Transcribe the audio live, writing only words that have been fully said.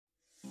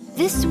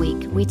This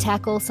week, we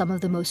tackle some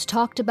of the most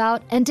talked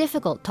about and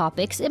difficult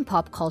topics in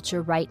pop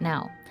culture right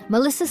now.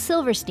 Melissa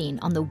Silverstein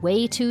on the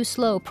way too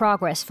slow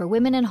progress for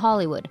women in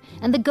Hollywood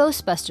and the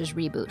Ghostbusters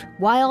reboot,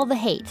 Why All the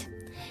Hate?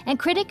 And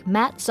critic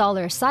Matt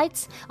Zoller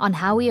Seitz on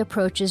how he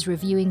approaches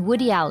reviewing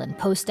Woody Allen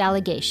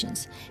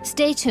post-allegations.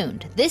 Stay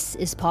tuned. This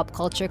is Pop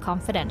Culture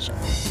Confidential.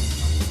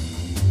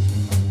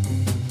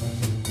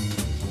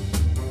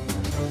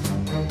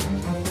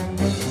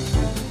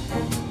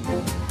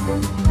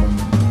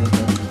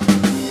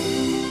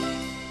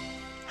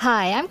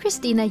 Hi, I'm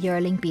Christina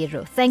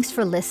Yerling-Biro. Thanks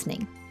for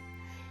listening.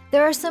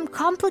 There are some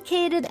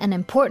complicated and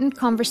important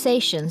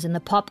conversations in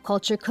the pop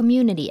culture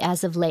community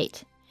as of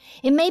late.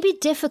 It may be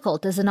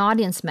difficult as an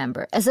audience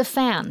member, as a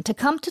fan, to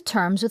come to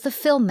terms with a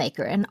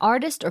filmmaker, an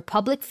artist, or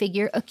public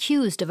figure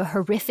accused of a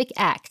horrific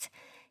act.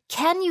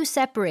 Can you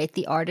separate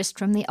the artist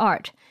from the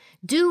art?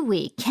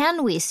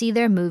 Can we see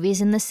their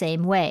movies in the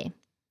same way?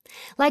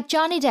 Like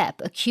Johnny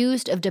Depp,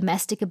 accused of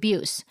domestic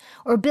abuse,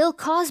 or Bill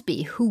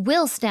Cosby, who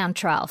will stand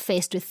trial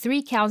faced with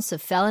 3 counts of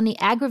felony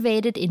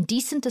aggravated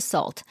indecent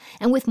assault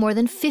and with more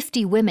than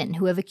 50 women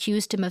who have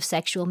accused him of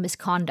sexual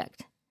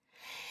misconduct.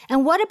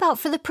 And what about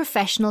for the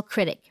professional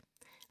critic?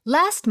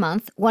 Last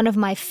month, one of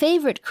my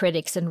favorite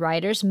critics and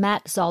writers,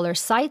 Matt Zoller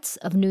Seitz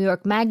of New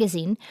York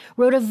Magazine,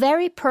 wrote a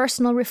very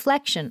personal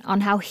reflection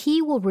on how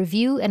he will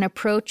review and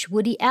approach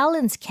Woody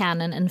Allen's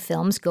canon and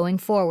films going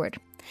forward.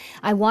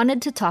 I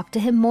wanted to talk to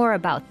him more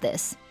about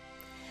this.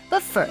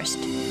 But first,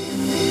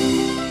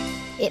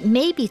 it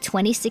may be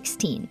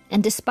 2016,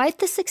 and despite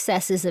the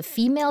successes of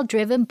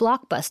female-driven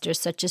blockbusters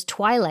such as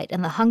Twilight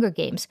and The Hunger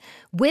Games,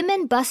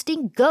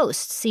 women-busting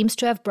Ghosts seems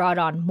to have brought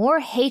on more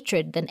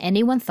hatred than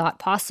anyone thought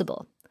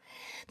possible.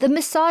 The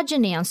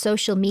misogyny on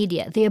social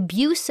media, the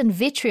abuse and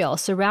vitriol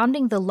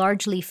surrounding the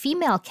largely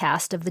female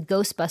cast of the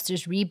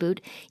Ghostbusters reboot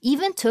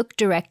even took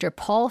director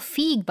Paul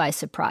Feig by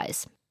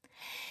surprise.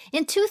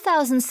 In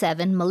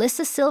 2007,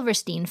 Melissa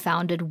Silverstein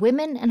founded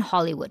Women in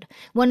Hollywood,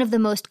 one of the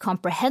most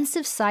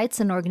comprehensive sites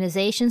and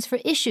organizations for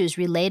issues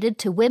related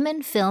to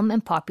women, film,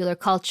 and popular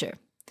culture.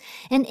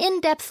 An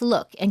in-depth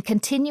look and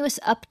continuous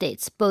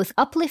updates, both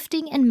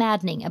uplifting and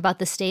maddening, about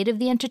the state of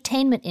the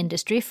entertainment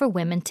industry for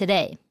women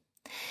today.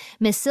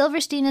 Ms.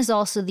 Silverstein is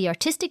also the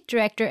artistic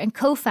director and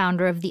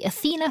co-founder of the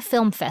Athena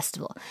Film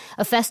Festival,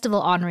 a festival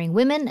honoring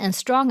women and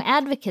strong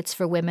advocates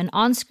for women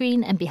on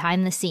screen and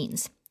behind the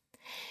scenes.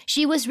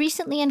 She was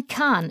recently in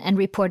Cannes and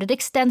reported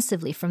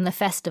extensively from the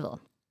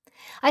festival.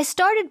 I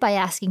started by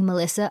asking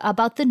Melissa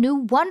about the new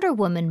Wonder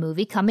Woman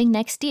movie coming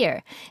next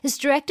year. It's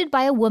directed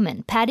by a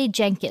woman, Patty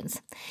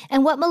Jenkins,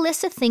 and what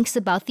Melissa thinks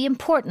about the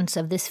importance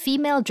of this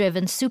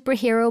female-driven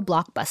superhero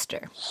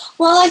blockbuster.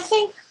 Well, I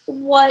think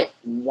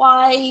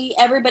why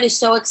everybody's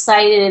so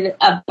excited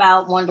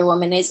about Wonder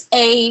Woman is,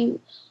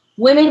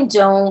 women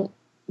don't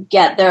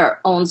get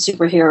their own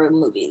superhero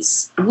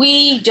movies.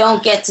 We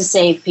don't get to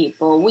save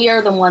people. We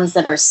are the ones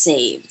that are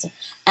saved.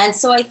 And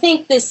so I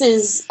think this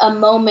is a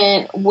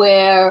moment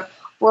where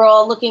we're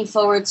all looking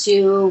forward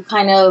to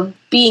kind of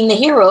being the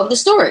hero of the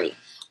story.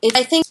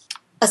 I think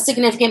a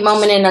significant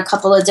moment in a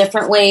couple of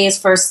different ways.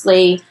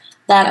 Firstly,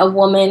 that a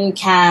woman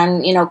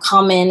can,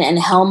 come in and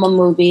helm a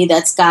movie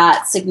that's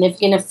got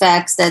significant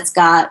effects, that's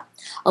got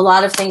a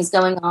lot of things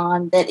going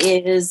on, that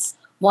is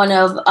one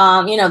of,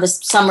 this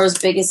summer's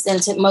biggest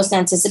and most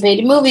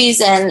anticipated movies,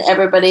 and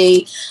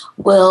everybody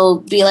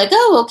will be like,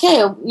 oh,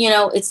 okay,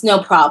 it's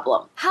no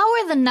problem. How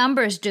are the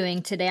numbers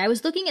doing today? I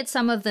was looking at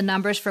some of the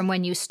numbers from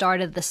when you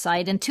started the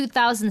site. In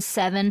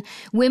 2007,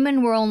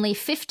 women were only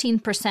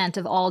 15%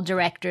 of all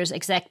directors,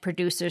 exec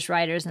producers,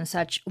 writers, and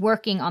such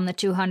working on the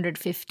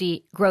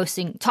 250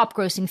 top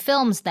grossing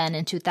films then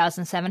in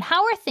 2007.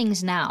 How are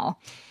things now?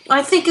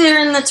 I think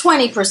they're in the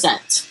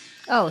 20%.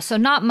 Oh, so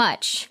not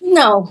much.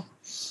 No.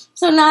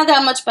 So not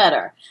that much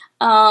better.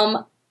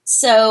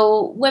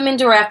 So women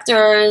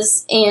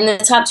directors in the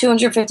top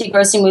 250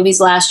 grossing movies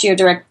last year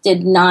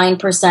directed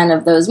 9%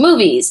 of those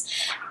movies.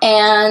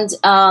 And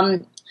I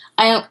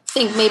don't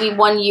think maybe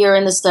 1 year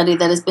in the study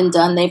that has been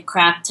done, they've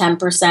cracked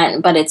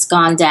 10%, but it's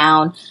gone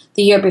down.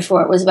 The year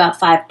before it was about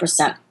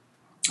 5%.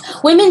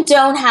 Women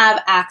don't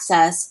have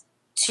access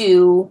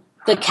to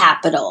the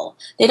capital.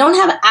 They don't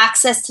have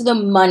access to the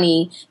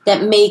money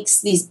that makes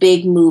these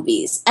big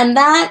movies. And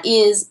that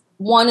is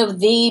one of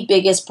the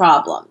biggest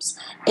problems.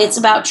 It's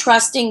about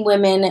trusting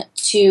women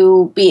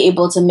to be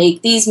able to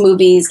make these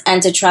movies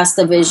and to trust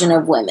the vision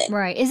of women.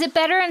 Right. Is it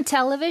better in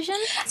television?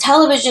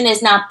 Television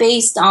is not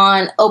based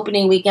on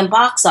opening weekend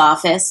box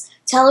office.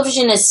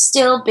 Television is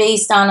still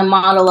based on a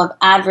model of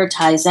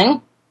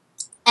advertising.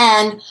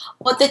 And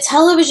what the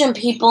television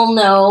people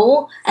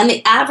know and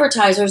the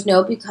advertisers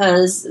know,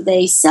 because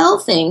they sell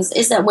things,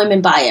 is that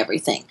women buy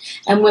everything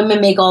and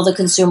women make all the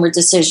consumer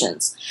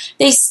decisions.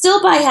 They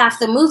still buy half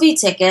the movie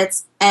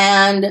tickets,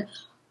 and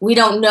we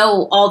don't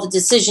know all the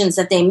decisions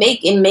that they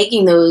make in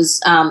making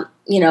those,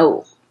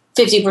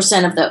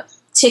 50% of the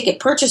ticket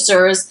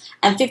purchasers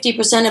and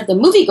 50% of the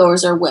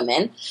moviegoers are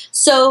women.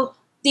 So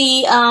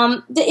the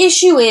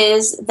issue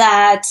is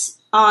that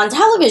on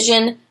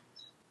television,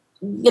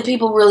 the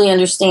people really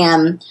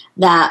understand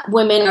that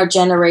women are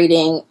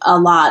generating a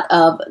lot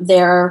of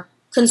their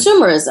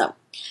consumerism.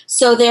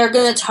 So they're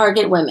going to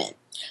target women.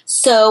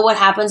 So what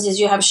happens is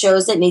you have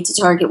shows that need to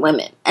target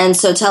women. And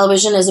so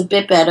television is a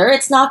bit better.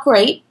 It's not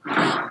great,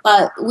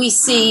 but we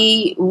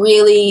see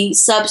really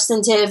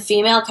substantive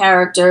female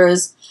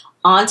characters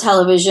on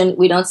television.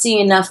 We don't see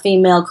enough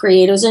female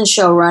creators and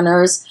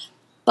showrunners,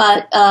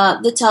 but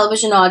the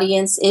television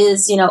audience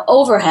is,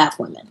 over half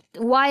women.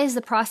 Why is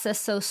the process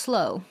so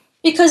slow?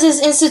 Because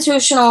it's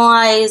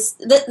institutionalized,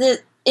 the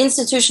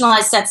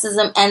institutionalized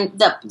sexism, and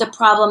the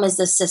problem is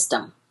the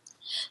system.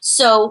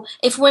 So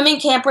if women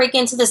can't break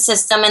into the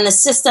system, and the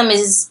system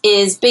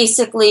is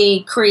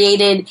basically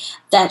created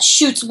that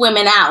shoots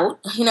women out,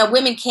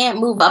 women can't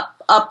move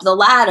up the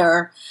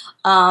ladder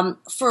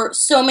for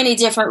so many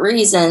different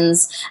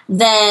reasons,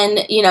 then,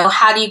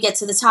 how do you get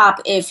to the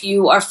top if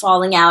you are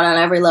falling out on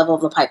every level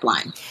of the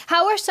pipeline?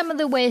 How are some of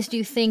the ways do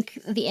you think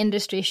the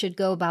industry should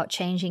go about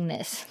changing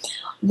this?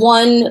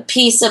 One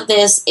piece of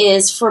this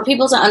is for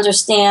people to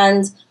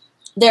understand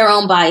their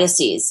own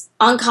biases,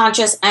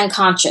 unconscious and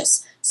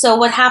conscious. So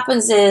what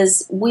happens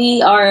is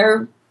we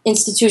are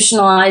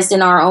institutionalized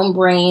in our own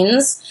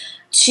brains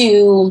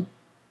to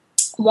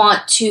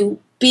want to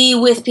be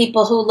with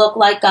people who look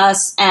like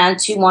us and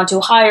to want to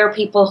hire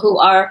people who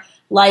are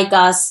like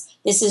us.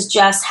 This is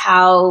just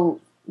how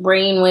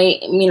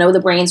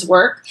the brains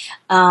work.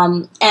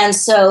 And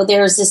so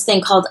there's this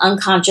thing called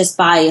unconscious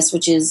bias,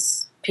 which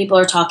is people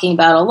are talking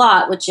about a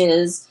lot, which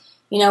is,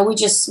 we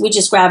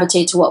just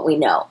gravitate to what we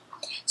know.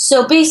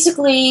 So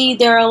basically,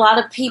 there are a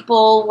lot of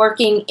people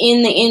working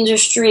in the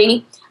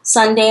industry.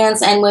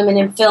 Sundance and Women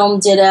in Film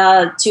did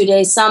a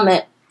 2-day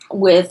summit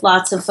with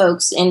lots of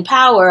folks in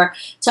power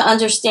to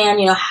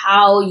understand,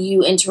 how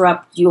you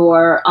interrupt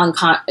your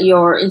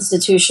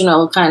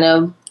institutional kind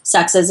of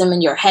sexism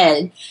in your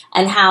head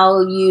and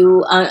how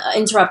you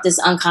interrupt this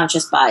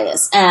unconscious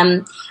bias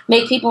and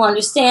make people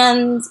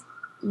understand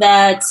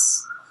that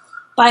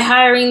by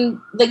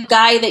hiring the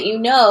guy that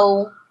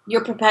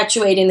you're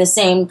perpetuating the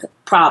same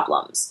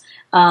problems.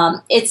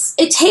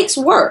 It takes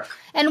work.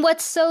 And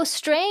what's so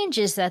strange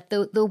is that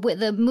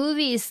the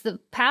movies, the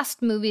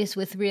past movies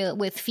with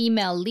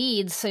female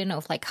leads,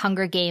 like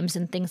Hunger Games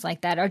and things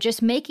like that, are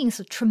just making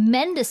a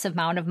tremendous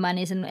amount of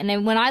money.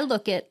 And when I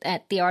look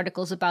at the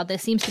articles about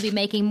this, seems to be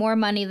making more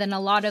money than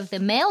a lot of the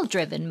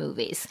male-driven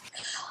movies.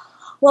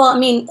 Well,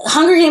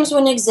 Hunger Games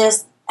wouldn't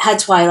exist had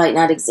Twilight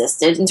not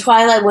existed, and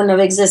Twilight wouldn't have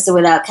existed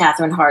without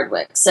Catherine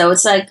Hardwicke. So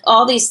it's like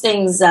all these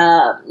things, they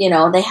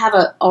have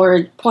a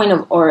point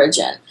of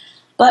origin.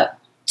 But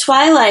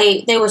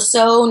Twilight, they were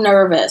so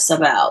nervous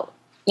about.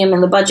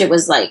 The budget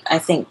was I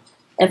think,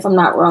 if I'm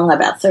not wrong,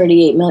 about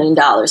 $38 million.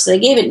 So they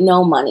gave it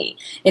no money.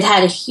 It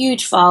had a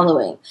huge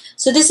following.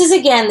 So this is,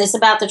 again,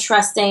 about the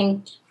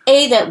trusting,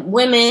 that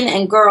women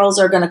and girls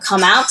are going to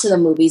come out to the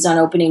movies on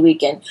opening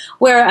weekend,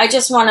 where I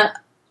just want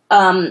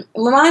to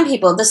remind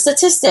people the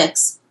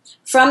statistics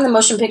from the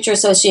Motion Picture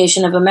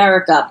Association of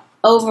America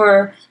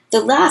over the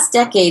last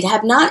decade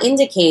have not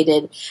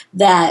indicated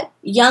that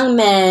young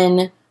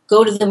men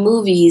go to the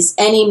movies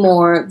any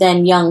more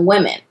than young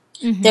women.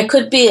 Mm-hmm. There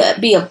could be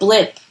a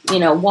blip,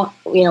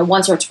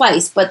 once or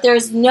twice, but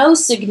there's no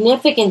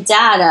significant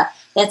data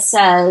that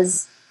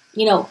says,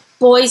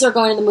 boys are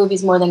going to the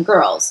movies more than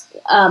girls.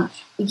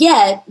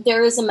 Yet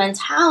there is a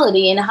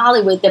mentality in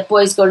Hollywood that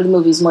boys go to the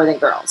movies more than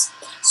girls.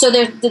 So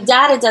the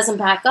data doesn't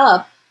back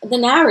up the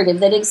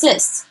narrative that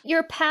exists.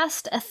 Your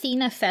past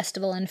Athena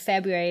Festival in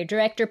February,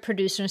 director,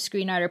 producer, and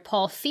screenwriter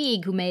Paul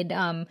Feig, who made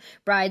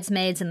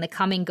Bridesmaids and The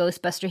Coming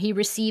Ghostbuster, he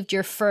received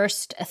your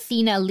first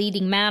Athena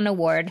Leading Man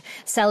Award,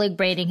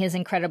 celebrating his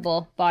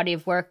incredible body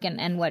of work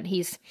and what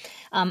he's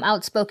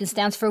outspoken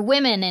stance for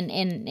women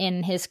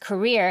in his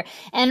career.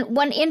 And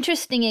one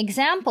interesting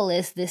example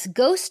is this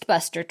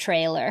Ghostbuster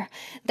trailer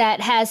that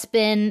has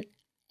been,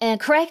 and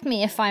correct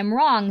me if I'm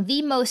wrong,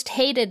 the most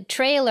hated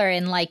trailer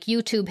in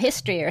YouTube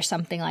history or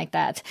something like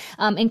that.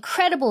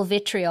 Incredible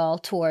vitriol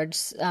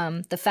towards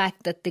the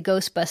fact that the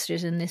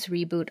Ghostbusters in this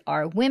reboot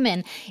are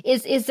women.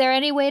 Is there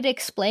any way to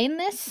explain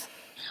this?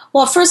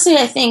 Well, firstly,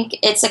 I think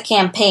it's a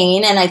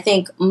campaign, and I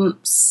think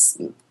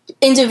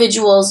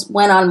individuals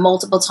went on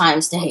multiple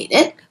times to hate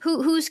it.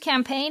 Who's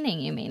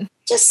campaigning, you mean?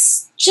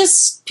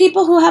 Just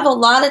people who have a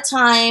lot of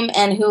time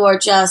and who are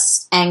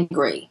just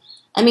angry.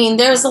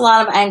 There's a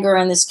lot of anger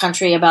in this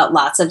country about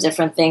lots of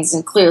different things,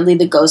 and clearly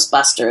the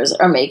Ghostbusters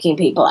are making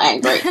people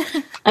angry.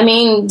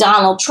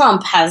 Donald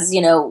Trump has,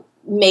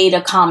 made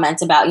a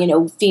comment about,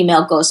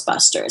 female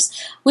Ghostbusters.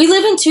 We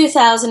live in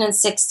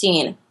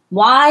 2016.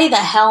 Why the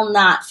hell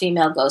not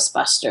female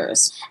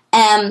Ghostbusters?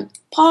 And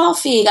Paul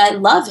Feig, I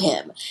love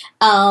him.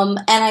 And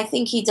I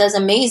think he does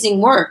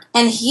amazing work.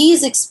 And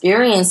he's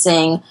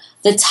experiencing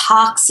the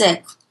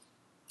toxic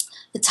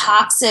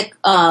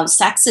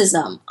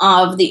sexism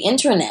of the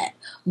internet,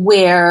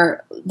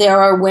 where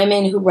there are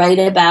women who write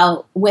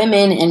about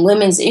women and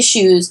women's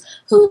issues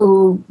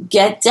who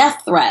get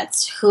death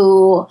threats,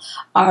 who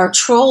are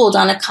trolled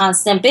on a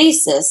constant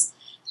basis.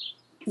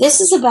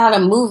 This is about a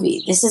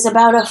movie. This is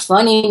about a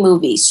funny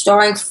movie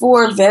starring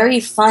 4 very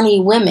funny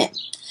women.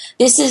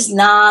 This is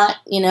not,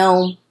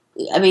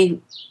 I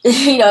mean,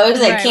 it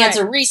was like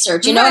cancer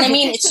research, you know what I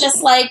mean? It's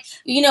just like,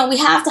 we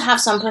have to have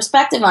some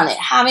perspective on it.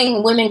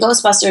 Having women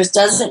Ghostbusters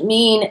doesn't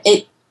mean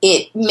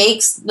it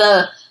makes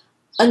the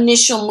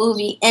initial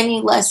movie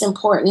any less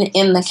important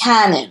in the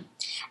canon.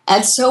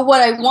 And so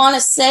what I want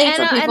to say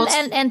for people...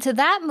 And to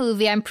that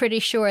movie, I'm pretty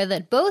sure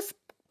that both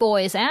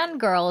boys and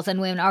girls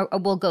and women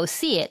will go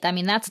see it. I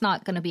mean, that's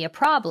not going to be a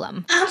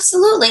problem.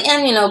 Absolutely.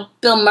 And,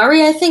 Bill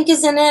Murray, I think,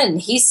 is in it,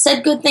 and he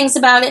said good things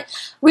about it.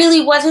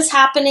 Really, what is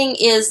happening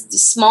is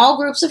small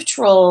groups of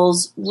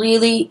trolls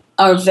really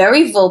are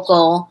very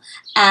vocal,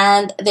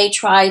 and they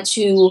try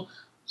to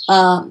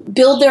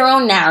build their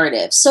own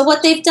narrative. So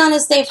what they've done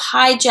is they've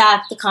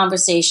hijacked the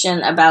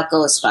conversation about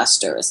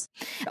Ghostbusters.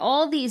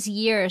 All these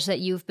years that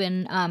you've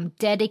been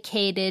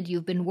dedicated,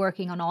 you've been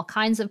working on all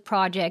kinds of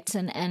projects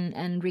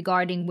and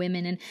regarding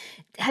women. And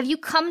have you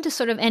come to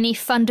sort of any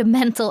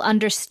fundamental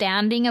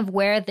understanding of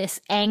where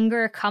this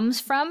anger comes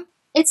from?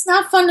 It's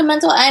not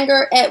fundamental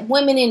anger at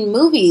women in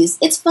movies.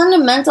 It's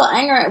fundamental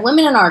anger at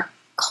women in our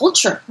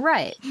culture.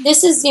 Right.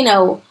 This is,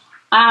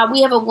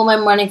 we have a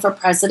woman running for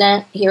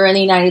president here in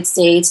the United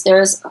States.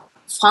 There's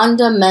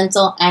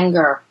fundamental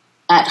anger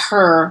at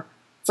her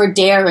for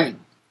daring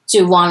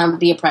to want to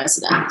be a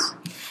president.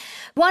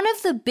 One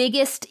of the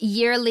biggest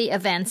yearly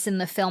events in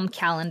the film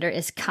calendar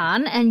is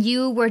Cannes, and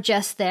you were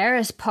just there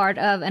as part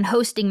of and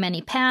hosting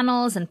many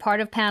panels and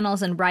part of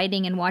panels and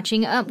writing and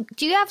watching.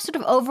 Do you have sort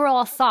of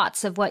overall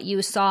thoughts of what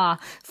you saw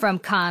from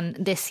Cannes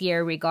this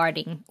year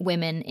regarding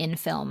women in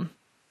film?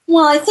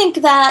 Well, I think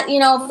that,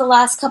 over the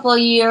last couple of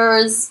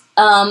years,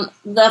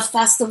 the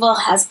festival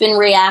has been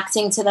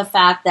reacting to the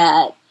fact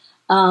that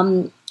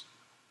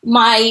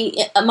my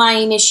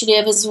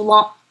initiative is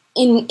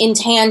in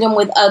tandem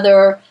with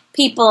other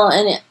people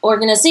and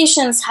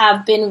organizations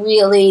have been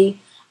really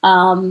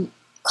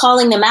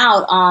calling them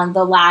out on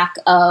the lack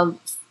of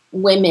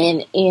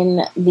women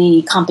in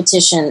the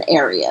competition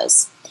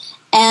areas.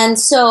 And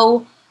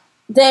so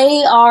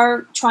they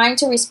are trying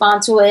to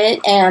respond to it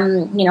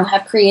and,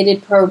 have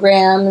created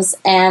programs.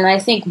 And I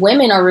think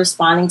women are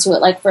responding to it.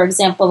 Like, for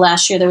example,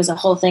 last year there was a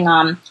whole thing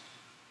on,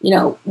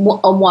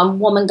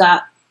 women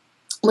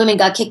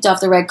got kicked off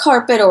the red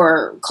carpet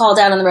or called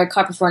out on the red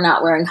carpet for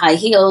not wearing high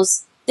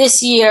heels.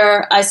 This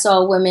year I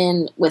saw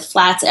women with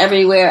flats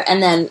everywhere,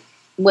 and then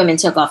women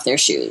took off their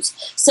shoes.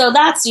 So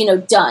that's,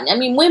 done. I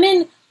mean,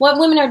 what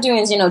women are doing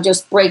is,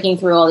 just breaking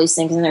through all these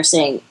things and they're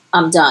saying,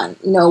 I'm done.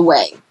 No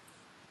way.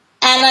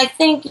 And I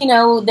think,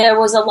 there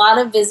was a lot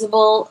of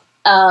visible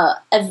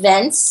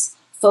events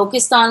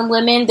focused on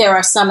women. There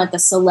are some at the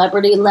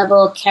celebrity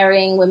level,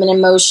 Carrying Women in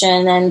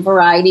Motion and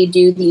Variety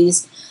do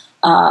these,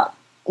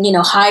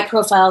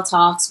 high-profile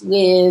talks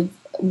with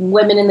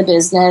women in the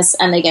business,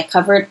 and they get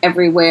covered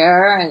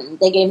everywhere. And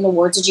they gave an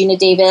award to Gina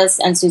Davis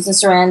and Susan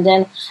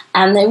Sarandon,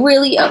 and they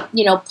really,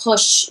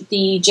 push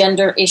the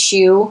gender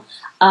issue.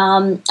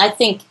 I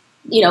think,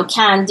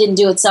 Cannes didn't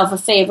do itself a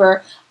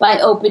favor by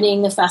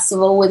opening the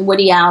festival with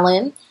Woody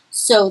Allen.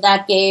 So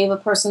that gave a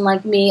person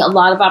like me a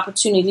lot of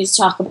opportunity to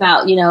talk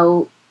about,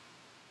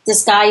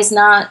 this guy is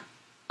not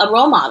a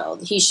role model.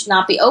 He should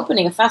not be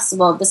opening a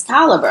festival of this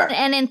caliber.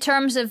 And in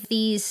terms of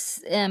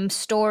these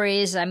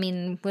stories, I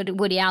mean,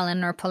 Woody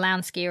Allen or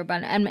Polanski,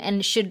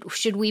 and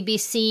should we be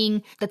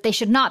seeing that they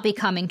should not be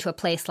coming to a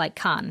place like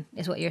Cannes,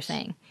 is what you're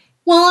saying?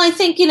 Well, I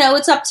think,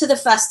 it's up to the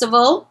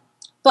festival,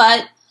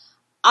 but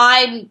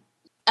I,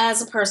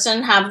 as a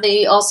person, have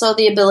the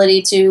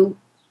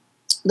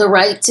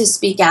right to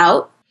speak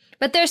out.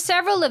 But there's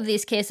several of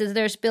these cases.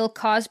 There's Bill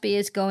Cosby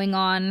is going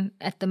on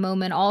at the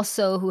moment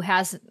also, who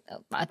has,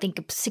 I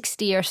think,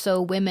 60 or so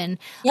women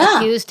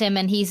accused him.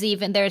 And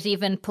there's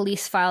even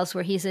police files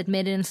where he's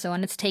admitted and so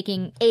on. It's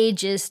taking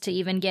ages to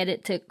even get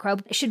it to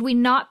crowd. Should we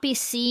not be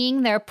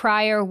seeing their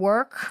prior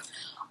work?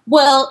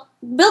 Well,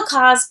 Bill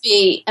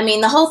Cosby, I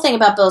mean, the whole thing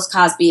about Bill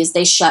Cosby is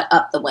they shut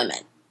up the women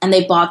and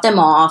they bought them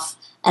off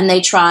and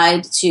they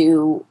tried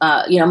to,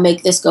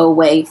 make this go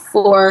away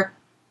for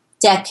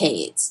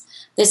decades.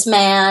 This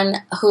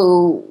man,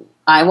 who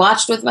I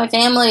watched with my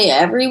family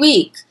every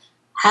week,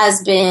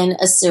 has been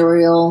a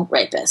serial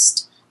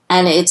rapist.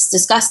 And it's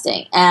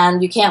disgusting.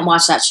 And you can't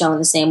watch that show in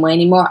the same way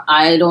anymore.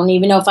 I don't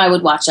even know if I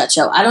would watch that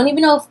show. I don't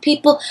even know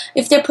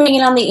if they're putting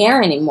it on the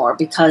air anymore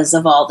because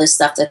of all this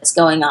stuff that's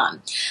going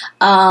on.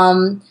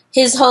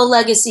 His whole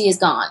legacy is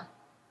gone.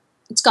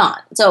 It's gone.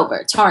 It's over.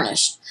 It's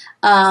tarnished.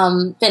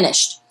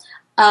 Finished.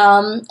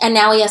 And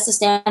now he has to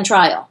stand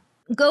trial.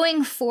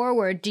 Going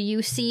forward, do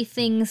you see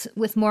things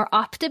with more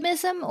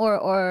optimism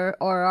or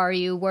are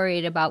you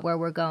worried about where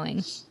we're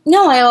going?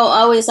 No, I'm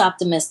always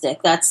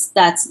optimistic. That's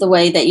the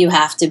way that you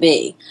have to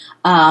be.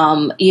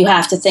 You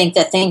have to think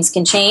that things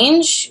can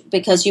change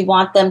because you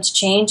want them to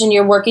change and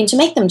you're working to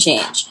make them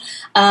change.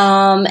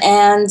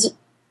 And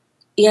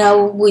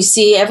we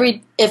see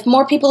if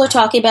more people are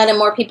talking about it,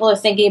 more people are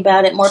thinking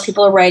about it, more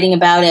people are writing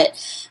about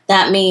it,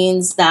 that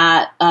means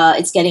that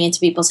it's getting into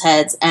people's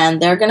heads,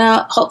 and they're going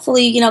to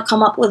hopefully,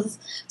 come up with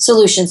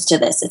solutions to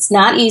this. It's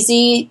not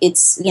easy.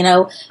 It's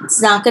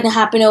not going to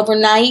happen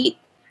overnight.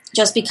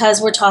 Just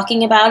because we're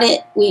talking about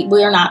it, we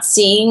are not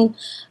seeing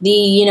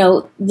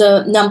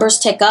the numbers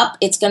tick up.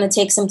 It's going to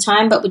take some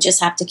time, but we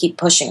just have to keep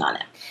pushing on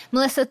it.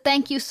 Melissa,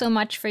 thank you so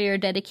much for your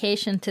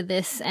dedication to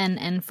this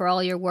and for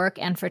all your work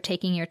and for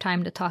taking your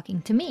time to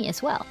talking to me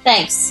as well.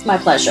 Thanks. My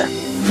pleasure.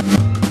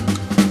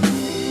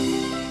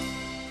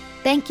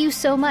 Thank you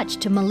so much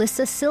to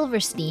Melissa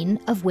Silverstein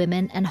of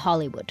Women and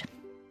Hollywood.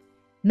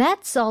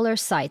 Matt Zoller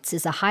Seitz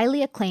is a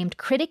highly acclaimed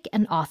critic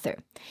and author.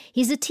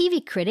 He's a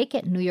TV critic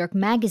at New York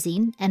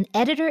Magazine and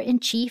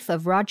editor-in-chief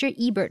of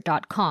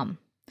RogerEbert.com.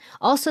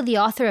 Also the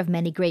author of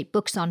many great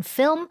books on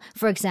film,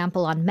 for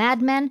example on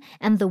Mad Men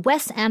and the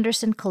Wes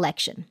Anderson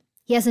Collection.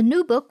 He has a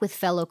new book with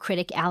fellow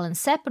critic Alan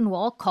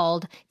Sepinwall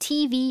called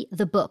TV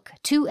The Book.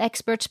 2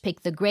 experts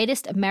pick the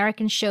greatest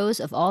American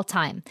shows of all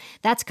time.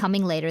 That's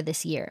coming later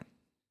this year.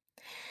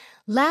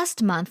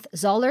 Last month,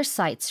 Zoller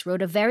Seitz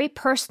wrote a very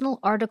personal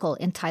article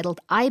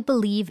entitled I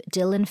Believe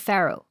Dylan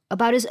Farrow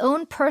about his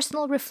own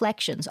personal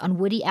reflections on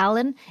Woody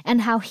Allen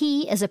and how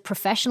he, as a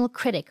professional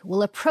critic,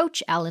 will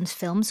approach Allen's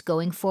films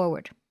going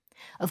forward.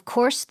 Of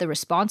course, the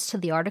response to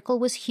the article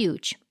was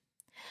huge.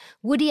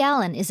 Woody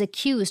Allen is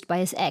accused by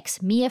his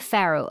ex, Mia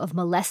Farrow, of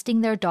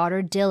molesting their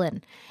daughter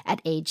Dylan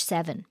at age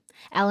 7.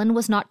 Allen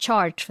was not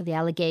charged for the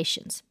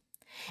allegations.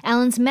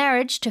 Allen's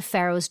marriage to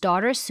Farrow's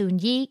daughter, Soon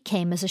Yi,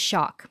 came as a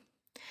shock.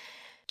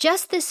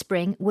 Just this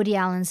spring, Woody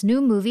Allen's new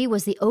movie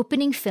was the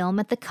opening film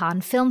at the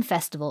Cannes Film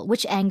Festival,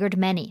 which angered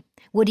many.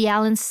 Woody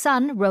Allen's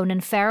son,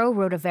 Ronan Farrow,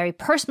 wrote a very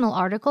personal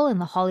article in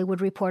The Hollywood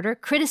Reporter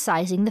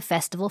criticizing the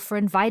festival for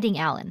inviting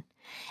Allen.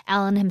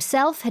 Allen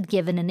himself had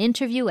given an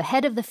interview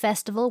ahead of the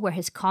festival where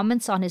his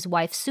comments on his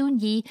wife Soon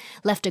Yi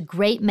left a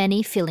great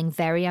many feeling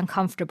very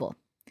uncomfortable.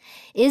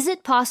 Is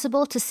it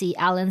possible to see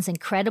Allen's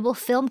incredible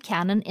film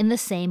canon in the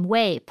same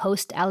way,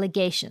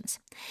 post-allegations?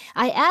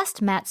 I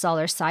asked Matt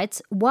Zoller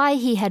Seitz why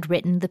he had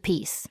written the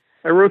piece.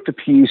 I wrote the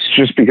piece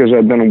just because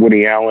I've been a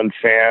Woody Allen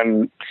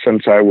fan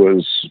since I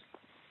was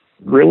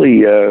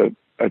really a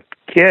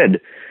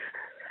kid.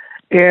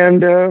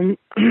 And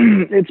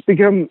it's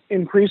become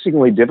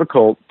increasingly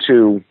difficult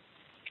to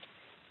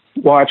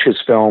watch his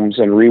films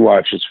and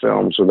rewatch his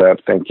films without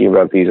thinking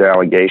about these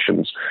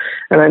allegations.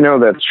 And I know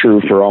that's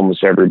true for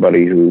almost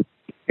everybody who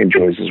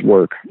enjoys his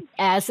work.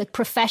 As a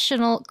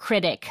professional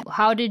critic,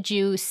 how did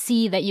you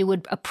see that you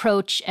would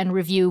approach and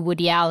review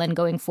Woody Allen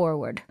going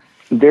forward?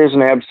 There's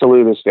an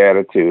absolutist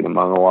attitude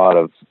among a lot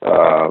of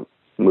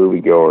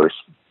moviegoers,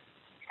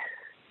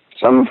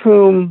 some of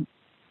whom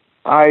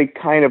I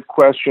kind of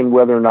question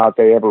whether or not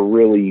they ever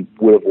really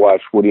would have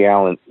watched Woody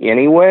Allen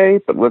anyway,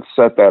 but let's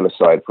set that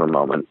aside for a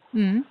moment.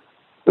 Mm-hmm.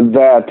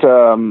 That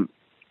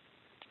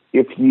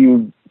if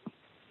you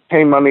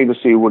pay money to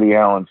see a Woody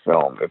Allen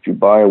film, if you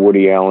buy a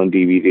Woody Allen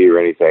DVD or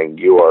anything,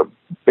 you are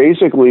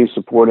basically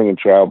supporting a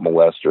child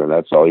molester, and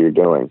that's all you're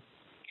doing.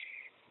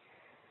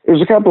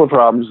 There's a couple of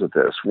problems with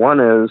this. One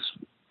is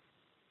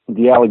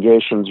the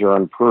allegations are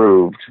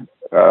unproved,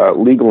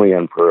 legally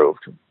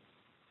unproved.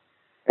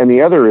 And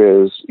the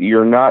other is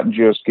you're not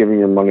just giving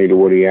your money to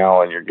Woody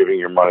Allen, you're giving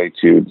your money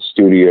to the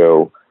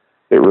studio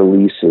that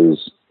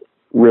releases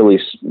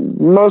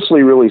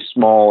mostly really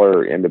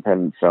smaller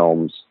independent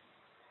films.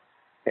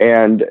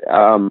 And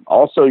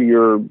also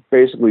you're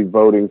basically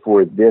voting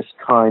for this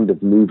kind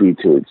of movie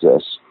to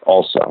exist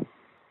also.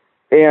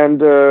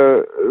 And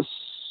there's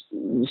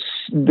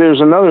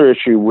another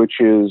issue, which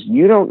is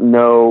you don't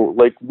know,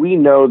 like we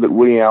know that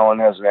Woody Allen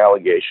has an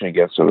allegation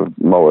against him of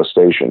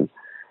molestation.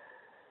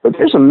 But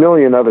there's a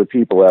million other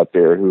people out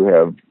there who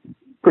have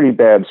pretty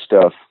bad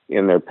stuff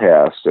in their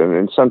past, and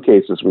in some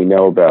cases we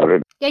know about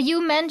it. Yeah,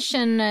 you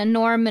mention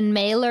Norman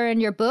Mailer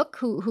in your book,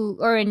 who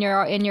or in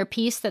your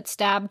piece that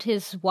stabbed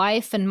his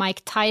wife, and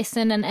Mike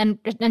Tyson, and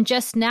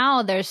just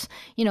now there's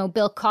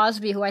Bill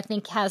Cosby, who I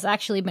think has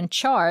actually been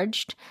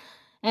charged,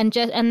 and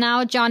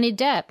now Johnny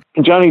Depp.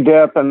 Johnny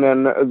Depp, and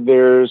then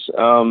there's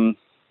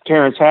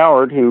Terrence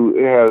Howard, who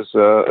has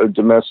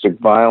domestic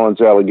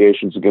violence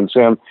allegations against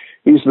him.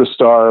 He's the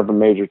star of a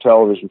major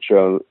television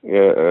show,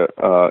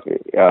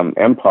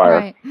 Empire.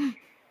 Right.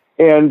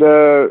 And,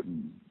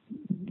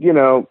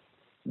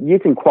 you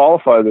can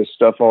qualify this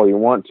stuff all you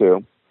want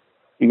to.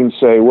 You can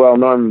say, well,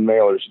 Norman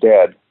Mailer's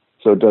dead,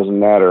 so it doesn't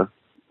matter.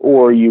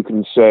 Or you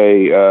can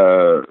say,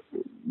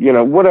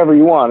 whatever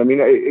you want. I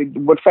mean,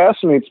 what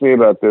fascinates me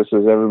about this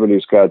is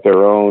everybody's got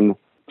their own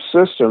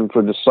system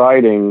for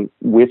deciding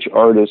which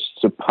artists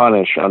to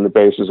punish on the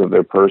basis of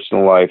their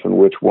personal life and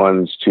which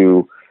ones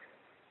to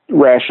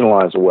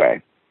rationalize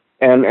away.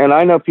 And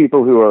I know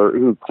people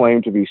who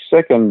claim to be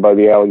sickened by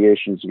the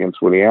allegations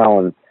against Woody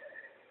Allen,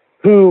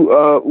 who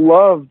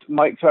loved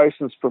Mike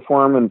Tyson's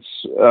performance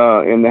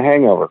in The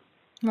Hangover.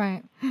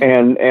 Right.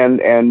 And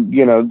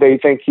they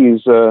think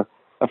he's a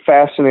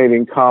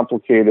fascinating,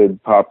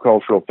 complicated pop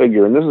cultural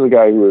figure. And this is a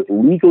guy who is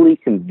legally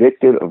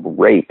convicted of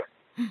rape.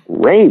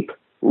 rape,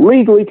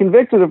 legally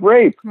convicted of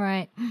rape.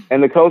 Right.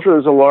 And the culture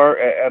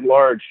at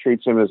large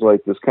treats him as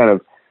like this kind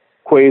of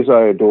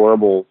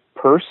quasi-adorable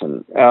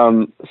person.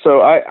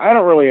 So I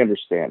don't really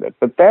understand it.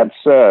 But that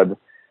said,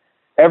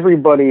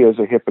 everybody is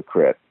a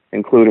hypocrite,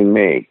 including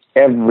me.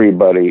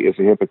 Everybody is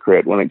a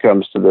hypocrite when it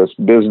comes to this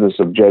business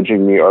of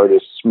judging the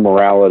artist's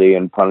morality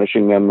and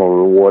punishing them or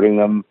rewarding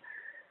them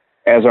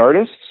as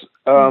artists.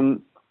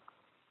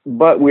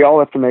 But we all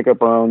have to make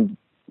up our own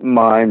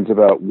minds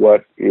about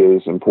what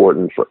is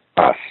important for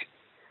us.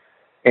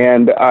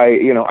 And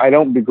I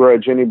don't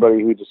begrudge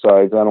anybody who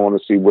decides I don't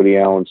want to see Woody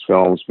Allen's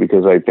films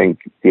because I think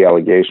the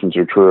allegations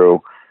are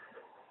true.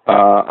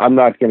 I'm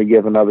not going to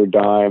give another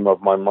dime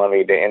of my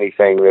money to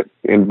anything that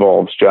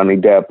involves Johnny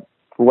Depp.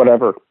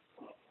 Whatever.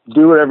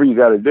 Do whatever you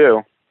got to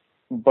do.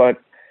 But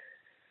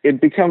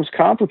it becomes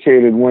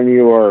complicated when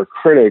you are a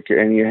critic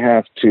and you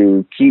have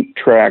to keep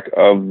track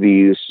of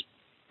these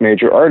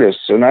major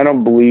artists. And I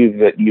don't believe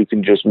that you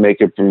can just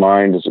make up your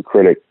mind as a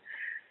critic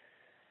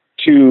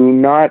to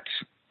not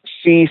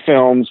see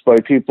films by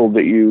people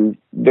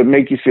that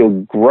make you feel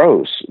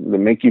gross, that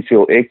make you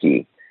feel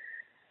icky.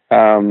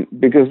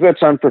 Because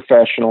that's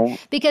unprofessional.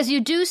 Because you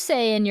do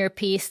say in your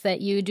piece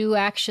that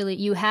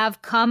you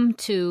have come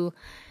to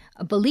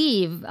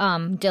believe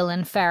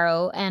Dylan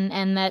Farrow,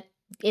 and that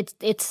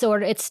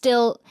it's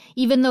still,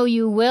 even though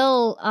you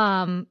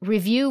will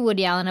review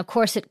Woody Allen, of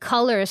course it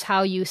colors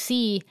how you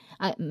see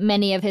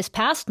many of his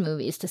past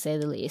movies, to say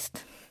the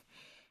least.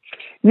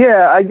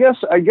 Yeah, I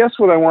guess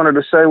what I wanted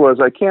to say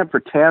was I can't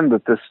pretend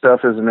that this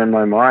stuff isn't in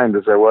my mind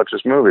as I watch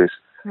his movies.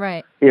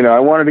 Right. I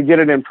wanted to get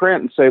it in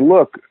print and say,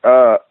 look,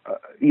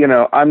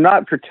 I'm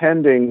not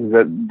pretending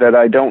that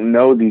I don't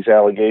know these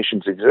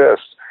allegations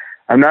exist.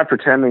 I'm not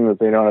pretending that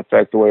they don't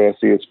affect the way I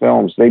see his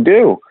films. They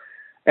do.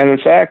 And in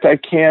fact, I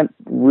can't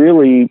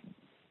really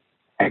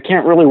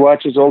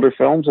watch his older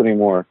films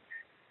anymore.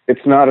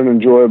 It's not an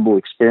enjoyable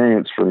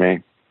experience for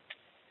me.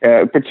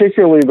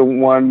 Particularly the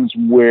ones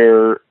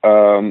where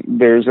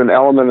there's an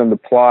element in the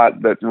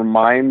plot that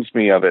reminds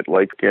me of it,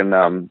 like in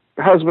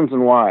Husbands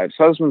and Wives.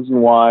 Husbands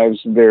and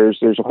Wives,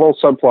 there's a whole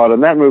subplot,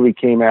 and that movie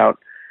came out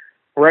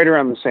right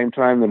around the same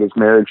time that his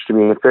Marriage to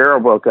Mia Farrow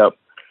broke up,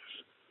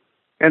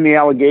 and the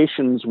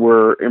allegations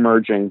were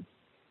emerging.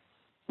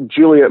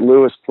 Juliette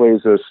Lewis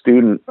plays a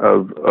student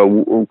of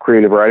a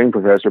creative writing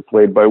professor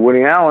played by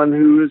Woody Allen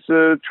who is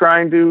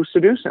trying to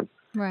seduce him.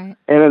 Right.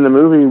 And in the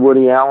movie,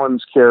 Woody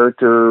Allen's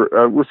character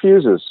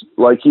refuses.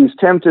 Like, he's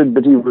tempted,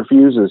 but he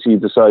refuses. He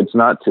decides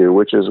not to,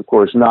 which is, of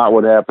course, not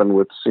what happened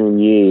with Soon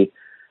Yi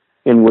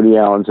in Woody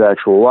Allen's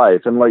actual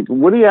life. And, like,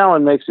 Woody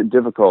Allen makes it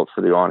difficult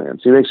for the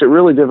audience. He makes it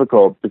really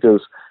difficult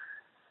because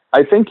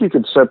I think you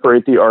could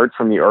separate the art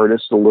from the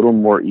artist a little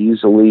more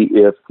easily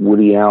if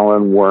Woody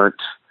Allen weren't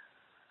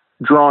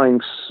drawing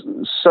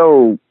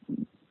so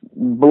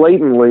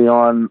blatantly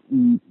on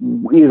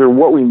either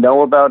what we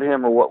know about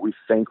him or what we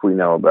think we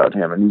know about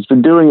him. And he's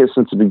been doing it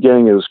since the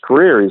beginning of his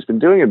career. He's been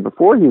doing it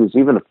before he was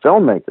even a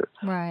filmmaker.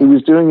 Right. He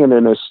was doing it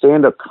in his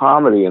stand-up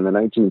comedy in the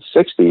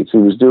 1960s. He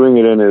was doing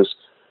it in his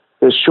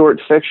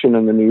short fiction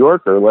in The New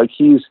Yorker. Like,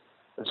 he's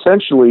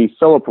essentially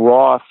Philip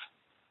Roth,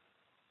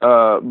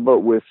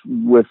 but with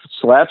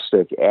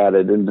slapstick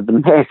added into the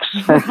mix.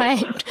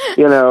 Right.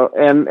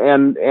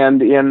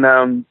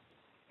 And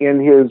in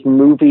his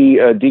movie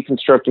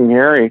Deconstructing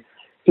Harry,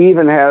 he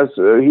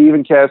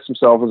even cast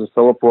himself as a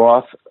Philip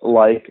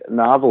Roth-like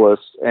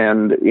novelist,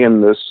 and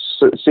in the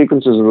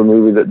sequences of the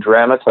movie that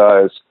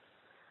dramatize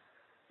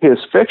his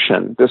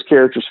fiction, this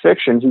character's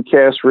fiction, he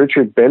cast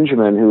Richard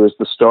Benjamin, who is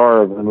the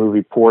star of the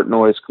movie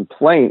Portnoy's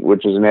Complaint,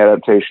 which is an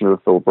adaptation of a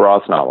Philip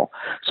Roth novel.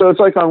 So it's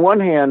like, on one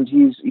hand,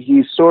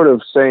 he's sort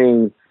of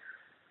saying,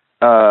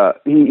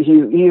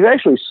 he's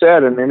actually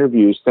said in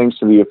interviews things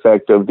to the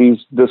effect of,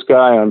 this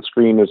guy on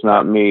screen is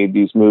not me,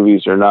 these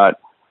movies are not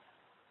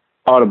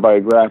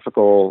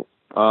autobiographical,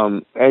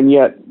 and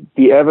yet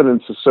the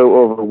evidence is so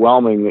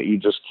overwhelming that you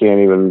just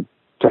can't even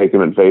take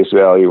him at face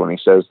value when he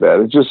says that.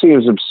 It just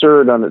seems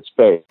absurd on its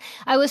face.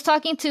 I was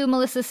talking to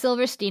Melissa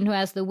Silverstein, who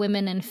has the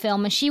Women in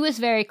Film, and she was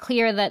very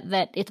clear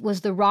that it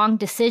was the wrong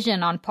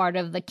decision on part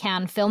of the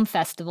Cannes Film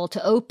Festival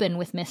to open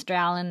with Mr.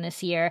 Allen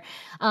this year,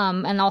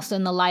 and also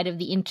in the light of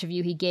the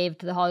interview he gave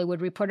to The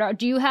Hollywood Reporter.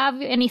 Do you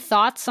have any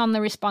thoughts on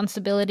the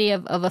responsibility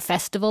of a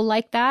festival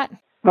like that?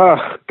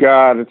 Oh,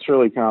 God, it's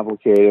really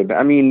complicated.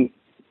 I mean,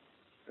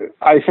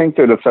 I think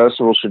that a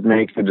festival should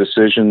make the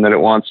decision that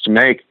it wants to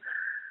make.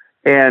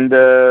 And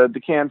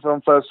the Cannes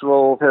Film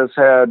Festival has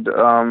had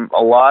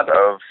a lot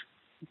of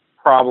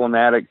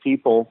problematic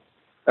people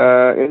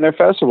in their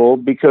festival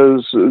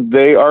because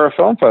they are a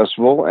film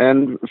festival,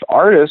 and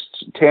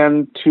artists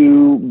tend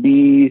to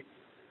be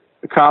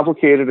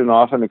complicated and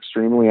often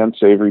extremely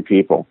unsavory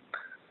people.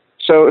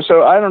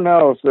 So I don't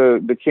know if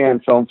the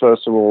Cannes Film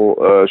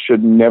Festival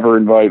should never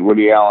invite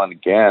Woody Allen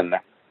again.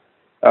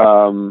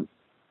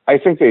 I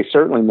think they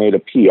certainly made a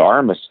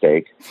PR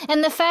mistake.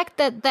 And the fact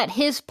that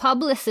his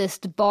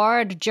publicist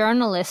barred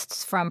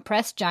journalists from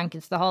press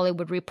junkets, The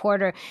Hollywood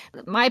Reporter,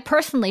 I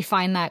personally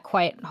find that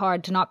quite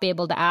hard to not be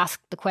able to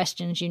ask the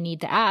questions you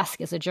need to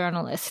ask as a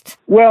journalist.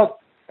 Well,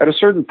 at a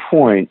certain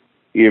point,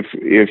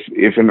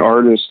 if an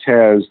artist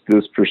has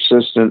this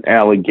persistent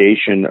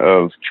allegation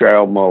of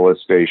child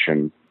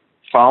molestation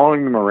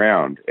following them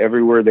around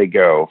everywhere they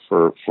go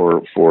for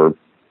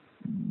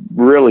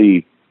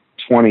really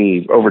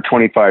over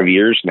 25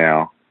 years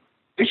now,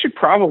 they should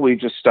probably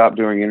just stop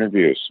doing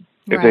interviews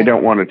if they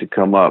don't want it to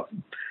come up.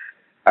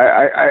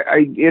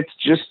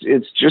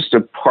 It's just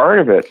a part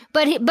of it.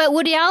 But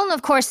Woody Allen,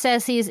 of course,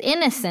 says he's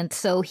innocent.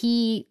 So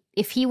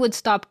if he would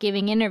stop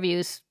giving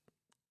interviews,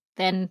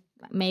 then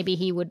maybe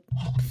he would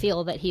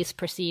feel that he's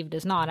perceived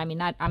as not. I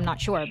mean, I'm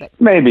not sure, but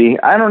maybe.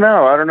 I don't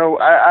know.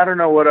 I don't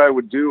know what I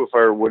would do if I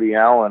were Woody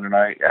Allen, and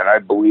I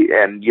believe,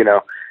 and you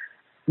know,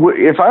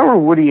 if I were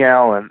Woody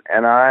Allen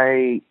and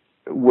I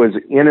was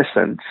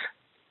innocent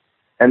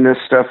and this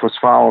stuff was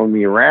following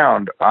me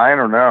around, I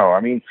don't know. I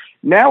mean,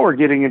 now we're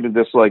getting into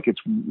this like it's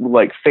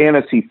like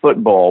fantasy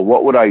football.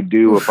 What would I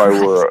do if I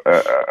were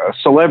a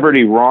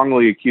celebrity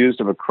wrongly accused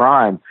of a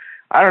crime?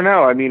 I don't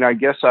know. I mean, I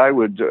guess I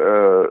would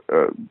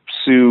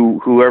sue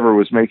whoever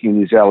was making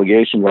these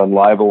allegations on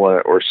libel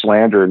or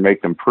slander and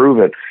make them prove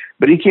it.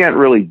 But he can't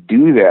really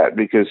do that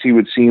because he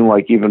would seem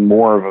like even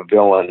more of a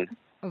villain.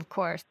 Of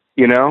course.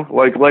 You know,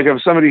 like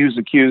if somebody who's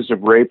accused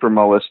of rape or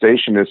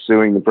molestation is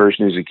suing the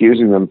person who's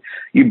accusing them,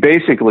 you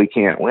basically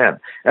can't win.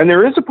 And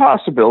there is a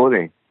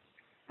possibility.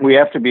 We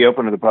have to be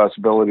open to the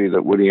possibility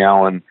that Woody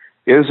Allen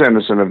is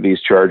innocent of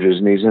these charges,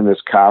 and he's in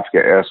this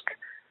Kafkaesque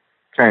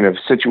kind of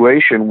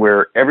situation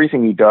where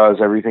everything he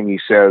does, everything he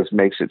says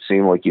makes it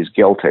seem like he's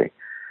guilty.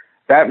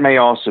 That may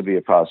also be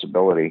a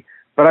possibility.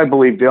 But I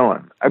believe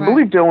Dylan. I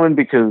believe Dylan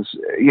because,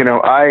 you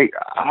know, I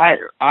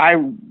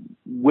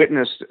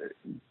witnessed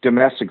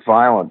domestic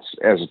violence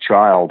as a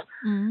child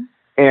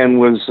and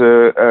was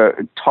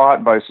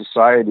taught by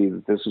society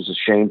that this is a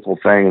shameful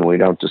thing and we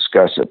don't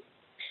discuss it.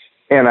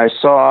 And I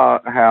saw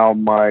how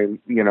my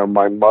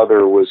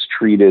mother was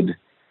treated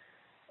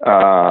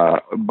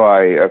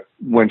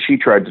when she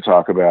tried to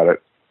talk about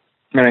it.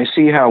 And I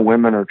see how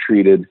women are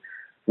treated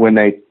when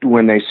they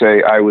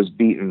say, I was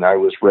beaten, I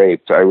was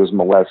raped, I was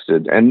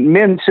molested. And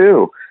men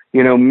too.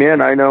 You know,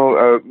 men, I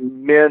know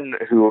men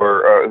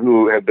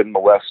who have been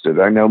molested.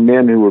 I know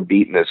men who were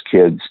beaten as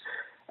kids.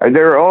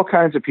 There are all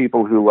kinds of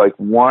people who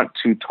want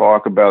to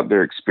talk about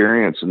their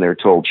experience and they're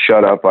told,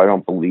 shut up, I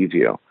don't believe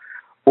you.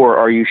 Or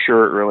are you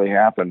sure it really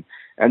happened?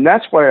 And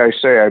that's why I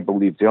say I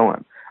believe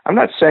Dylan. I'm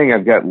not saying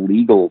I've got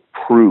legal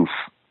proof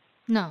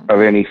of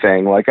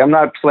anything. Like, I'm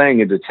not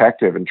playing a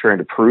detective and trying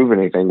to prove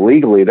anything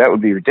legally. That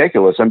would be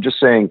ridiculous. I'm just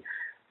saying,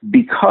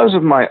 because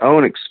of my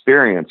own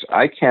experience,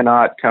 I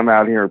cannot come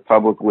out here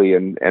publicly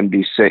and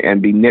be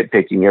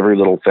nitpicking every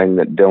little thing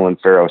that Dylan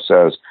Farrow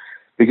says,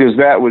 because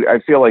I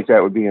feel like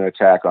that would be an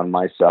attack on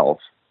myself.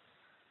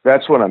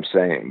 That's what I'm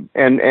saying.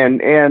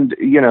 And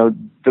you know,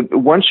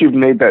 once you've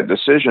made that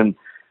decision,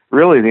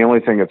 really the only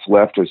thing that's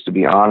left is to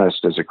be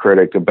honest as a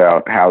critic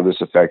about how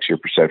this affects your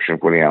perception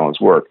of Woody Allen's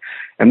work.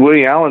 And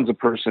Woody Allen's a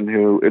person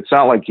who, it's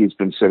not like he's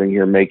been sitting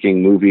here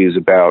making movies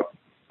about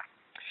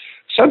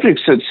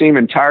subjects that seem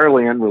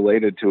entirely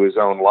unrelated to his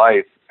own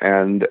life.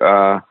 And,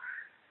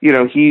 you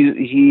know,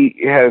 he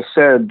has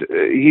said,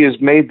 he has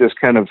made this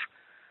kind of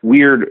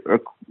weird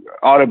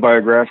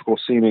autobiographical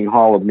seeming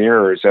hall of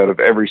mirrors out of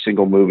every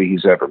single movie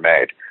he's ever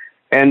made.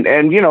 And,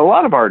 you know, a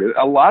lot of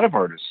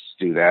artists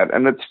do that,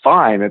 and it's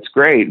fine. It's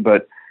great.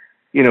 But,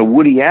 you know,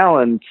 Woody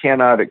Allen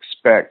cannot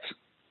expect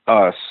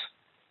us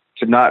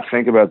to not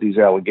think about these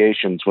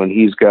allegations when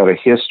he's got a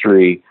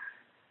history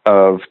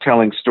of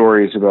telling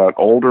stories about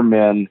older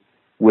men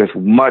with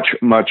much,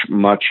 much,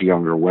 much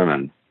younger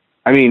women.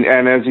 I mean,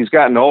 and as he's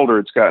gotten older,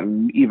 it's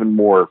gotten even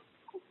more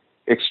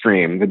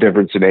extreme, the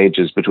difference in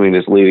ages between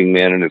his leading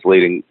men and his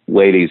leading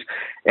ladies.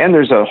 And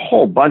there's a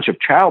whole bunch of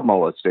child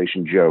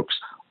molestation jokes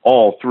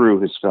all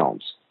through his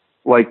films.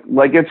 Like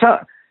it's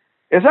not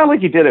like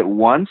he did it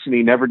once and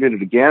he never did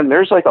it again.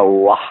 There's like a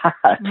lot.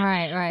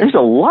 Right. There's a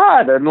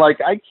lot. And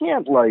like, I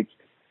can't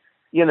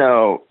you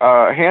know,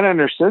 Hannah and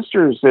her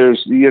sisters,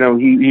 there's, you know,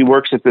 he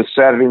works at this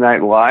Saturday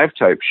Night Live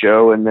type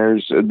show. And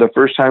there's the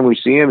first time we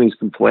see him, he's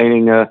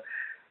complaining,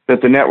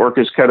 that the network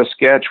has cut a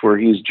sketch where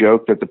he's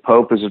joked that the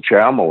Pope is a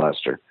child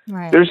molester.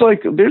 Right. There's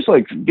like,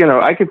 you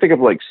know, I can think of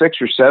like 6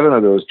 or 7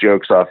 of those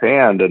jokes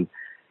offhand, and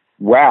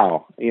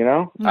wow, you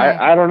know, right.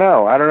 I don't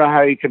know. I don't know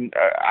how you can,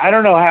 I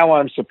don't know how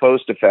I'm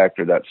supposed to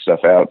factor that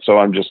stuff out. So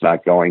I'm just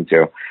not going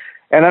to.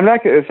 And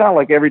it's not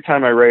like every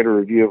time I write a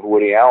review of a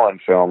Woody Allen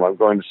film, I'm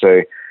going to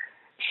say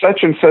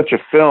such and such a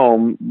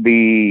film,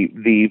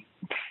 the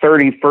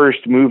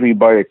 31st movie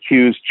by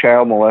accused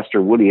child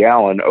molester Woody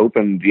Allen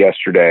opened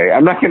yesterday.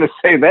 I'm not going to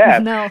say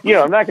that. No. You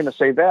know, I'm not going to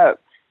say that.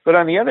 But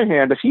on the other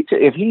hand,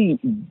 if he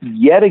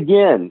yet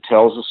again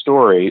tells a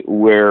story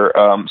where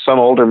some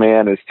older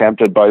man is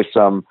tempted by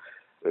some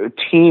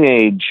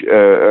teenage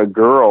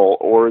girl,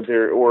 or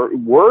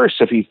worse,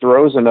 if he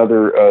throws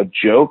another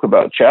joke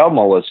about child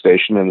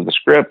molestation into the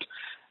script,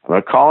 I'm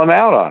going to call him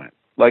out on it.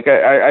 Like,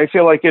 I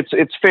feel like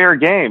it's fair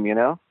game, you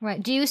know?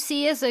 Right. Do you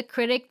see as a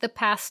critic the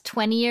past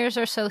 20 years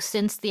or so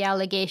since the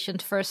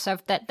allegations first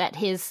surfaced that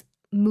his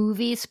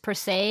movies per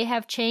se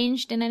have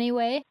changed in any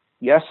way?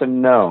 Yes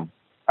and no.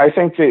 I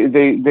think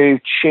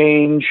they've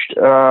changed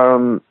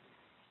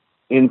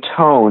in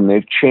tone.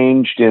 They've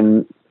changed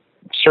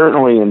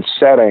certainly in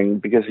setting,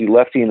 because he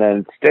left the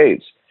United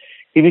States.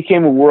 He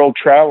became a world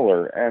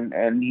traveler,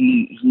 and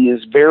he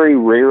is very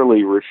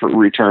rarely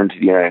returned to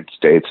the United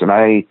States. And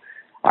I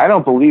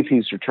don't believe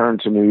he's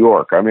returned to New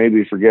York. I may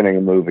be forgetting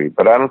a movie,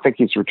 but I don't think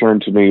he's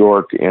returned to New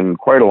York in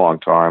quite a long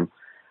time.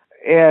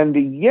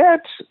 And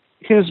yet,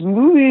 his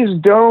movies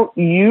don't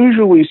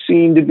usually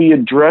seem to be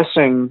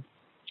addressing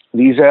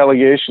these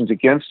allegations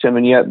against him,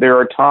 and yet there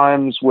are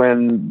times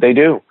when they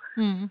do.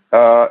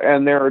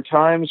 And there are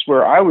times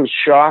where I was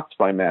shocked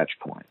by Match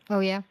Point. Oh,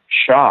 yeah?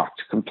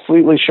 Shocked,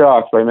 completely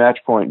shocked by Match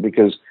Point,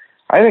 because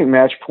I think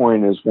Match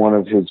Point is one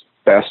of his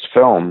best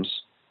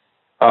films.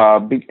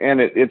 And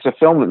it's a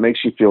film that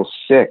makes you feel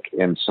sick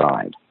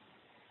inside,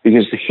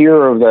 because the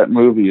hero of that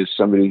movie is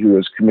somebody who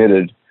has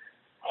committed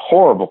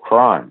horrible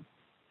crime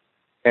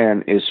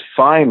and is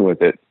fine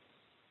with it.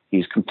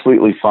 He's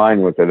completely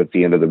fine with it at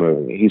the end of the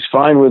movie. He's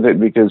fine with it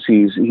because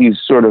he's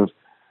sort of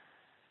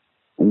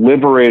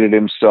liberated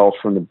himself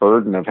from the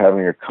burden of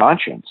having a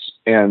conscience.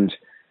 And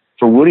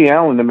for Woody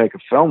Allen to make a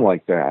film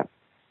like that,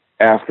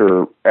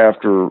 after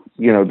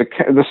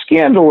the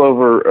scandal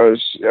over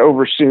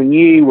Soon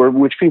Yi,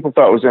 which people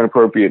thought was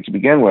inappropriate to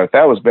begin with,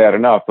 that was bad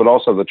enough, but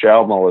also the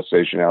child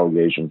molestation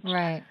allegations.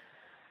 Right.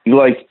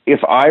 Like,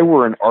 if I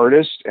were an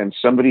artist and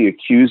somebody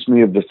accused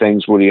me of the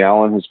things Woody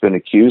Allen has been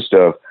accused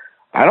of,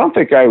 I don't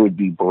think I would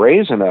be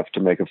brazen enough to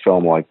make a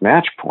film like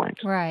Match Point.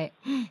 Right.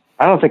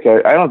 I don't think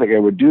I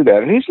would do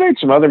that. And he's made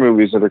some other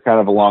movies that are kind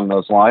of along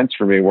those lines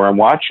for me, where I'm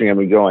watching him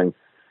and going,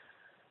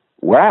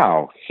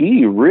 wow,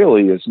 he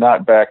really is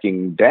not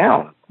backing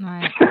down.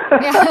 Right.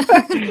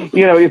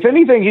 Yeah. If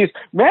anything,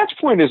 Match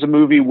Point is a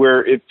movie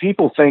where if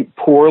people think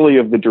poorly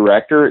of the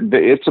director,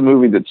 it's a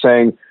movie that's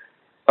saying,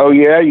 oh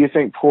yeah, you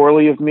think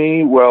poorly of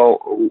me?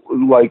 Well,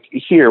 like,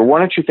 here, why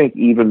don't you think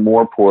even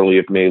more poorly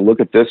of me? Look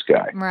at this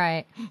guy.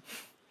 Right.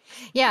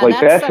 Yeah,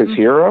 like, that's his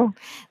hero?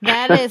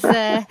 That is,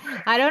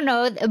 I don't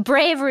know,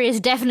 bravery is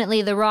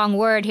definitely the wrong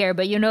word here,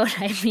 but you know what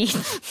I mean.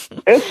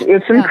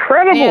 It's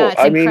incredible. Yeah,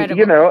 it's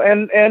incredible.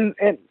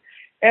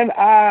 And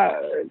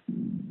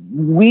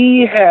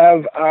we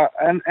have,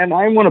 and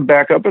I want to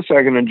back up a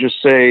second and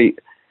just say,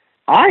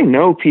 I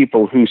know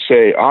people who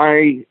say,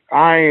 I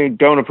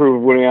don't approve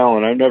of Woody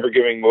Allen. I'm never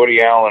giving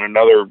Woody Allen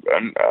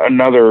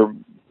another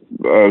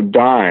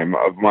dime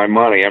of my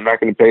money. I'm not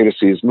going to pay to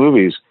see his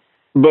movies.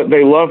 But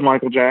they love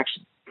Michael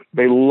Jackson.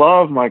 They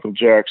love Michael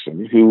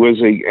Jackson, who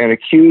was an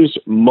accused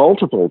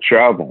multiple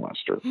child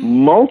molester.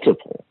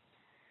 Multiple.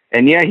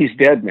 And yeah, he's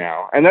dead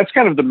now. And that's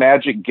kind of the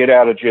magic get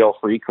out of jail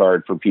free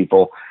card for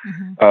people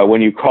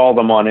when you call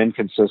them on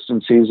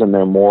inconsistencies in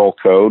their moral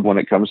code when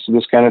it comes to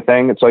this kind of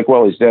thing. It's like,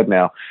 well, he's dead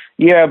now.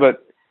 Yeah,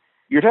 but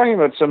you're talking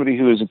about somebody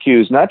who is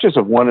accused not just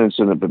of one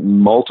incident, but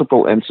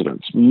multiple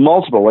incidents.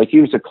 Multiple. Like, he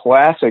was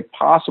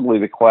possibly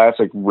the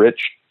classic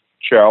rich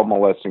child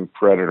molesting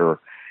predator.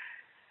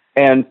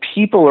 And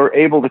people are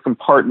able to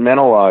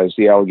compartmentalize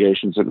the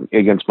allegations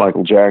against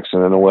Michael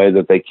Jackson in a way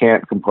that they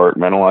can't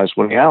compartmentalize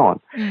Woody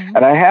Allen.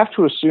 And I have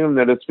to assume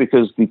that it's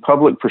because the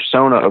public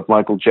persona of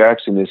Michael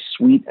Jackson is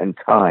sweet and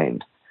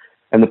kind,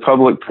 and the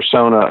public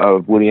persona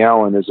of Woody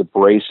Allen is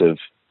abrasive,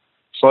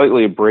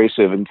 slightly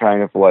abrasive, and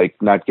kind of like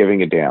not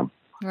giving a damn.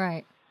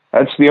 Right.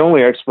 That's the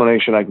only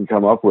explanation I can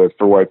come up with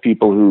for why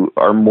people who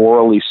are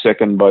morally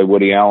sickened by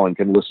Woody Allen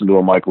can listen to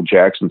a Michael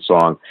Jackson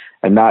song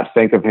and not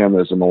think of him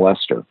as a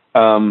molester.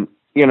 And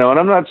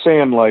I'm not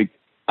saying, like,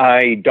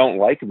 I don't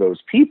like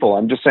those people.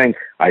 I'm just saying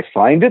I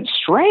find it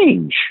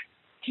strange.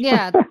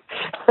 Yeah.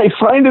 I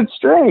find it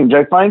strange.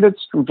 I find it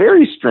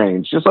very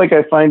strange. Just like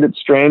I find it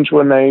strange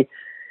when they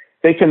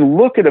can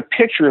look at a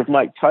picture of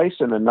Mike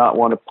Tyson and not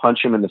want to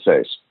punch him in the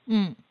face.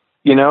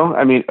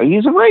 I mean,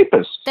 he's a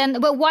rapist.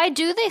 But why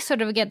do they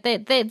sort of get,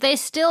 they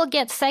still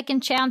get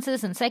second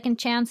chances and second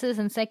chances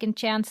and second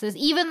chances,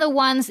 even the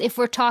ones, if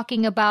we're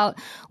talking about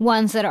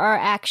ones that are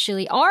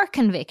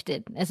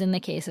convicted, as in the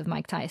case of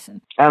Mike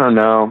Tyson? I don't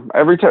know.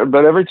 Every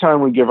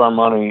time we give our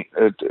money,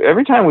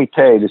 every time we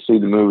pay to see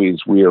the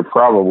movies, we are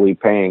probably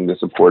paying to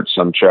support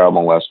some child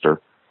molester,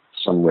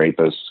 some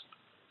rapist,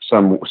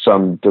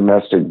 some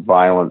domestic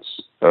violence,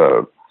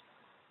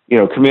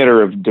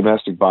 committer of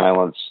domestic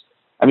violence.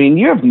 I mean,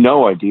 you have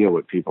no idea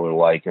what people are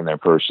like in their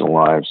personal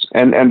lives.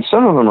 And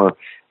some of them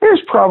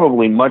there's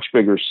probably much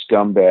bigger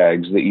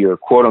scumbags that you're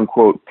quote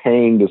unquote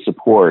paying to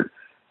support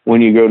when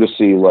you go to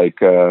see, like,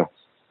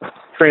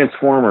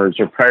 Transformers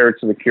or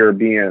Pirates of the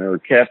Caribbean or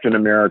Captain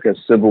America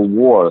Civil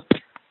War.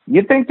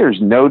 you'd think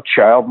there's no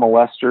child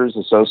molesters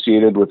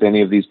associated with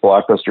any of these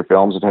blockbuster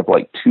films that have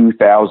like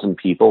 2,000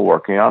 people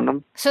working on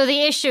them. So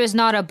the issue is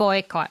not a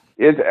boycott.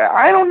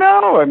 I don't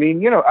know. I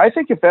mean, I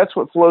think if that's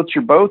what floats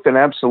your boat, then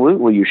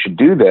absolutely you should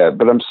do that.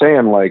 But I'm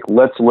saying, like,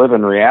 let's live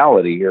in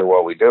reality here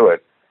while we do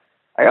it.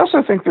 I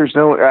also think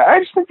I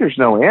just think there's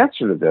no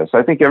answer to this.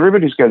 I think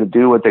everybody's got to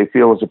do what they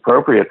feel is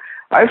appropriate.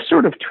 I've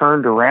sort of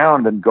turned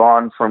around and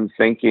gone from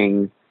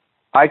thinking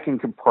I can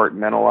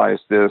compartmentalize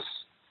this.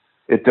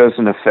 It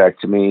doesn't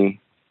affect me.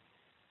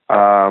 You're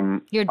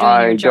doing your job.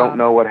 I don't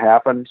know what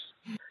happened.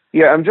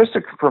 Yeah, I'm just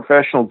a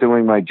professional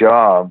doing my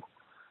job.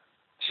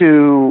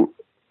 To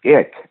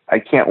ick, I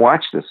can't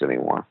watch this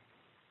anymore.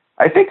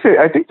 I think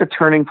the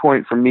turning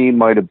point for me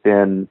might have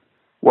been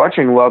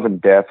watching Love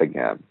and Death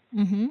again.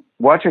 Mm-hmm.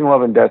 Watching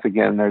Love and Death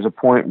again, there's a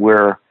point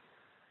where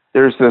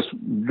there's this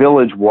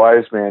village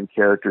wise man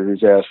character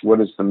who's asked,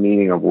 what is the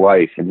meaning of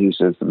life? And he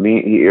says,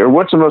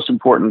 what's the most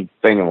important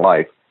thing in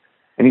life?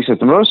 And he says,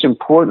 the most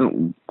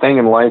important thing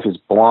in life is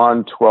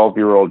blonde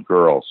 12-year-old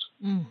girls.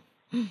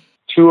 Mm-hmm.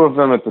 2 of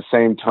them at the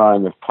same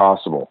time, if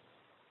possible.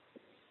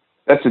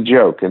 That's a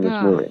joke in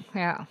this movie.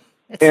 Yeah.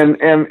 And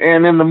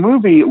in the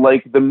movie,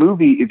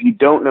 if you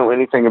don't know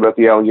anything about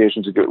the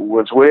allegations against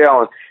Woody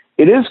Allen,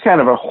 it is kind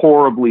of a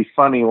horribly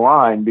funny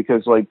line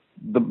because, like,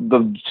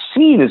 the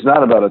scene is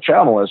not about a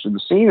child molester. The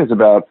scene is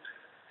about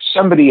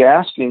somebody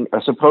asking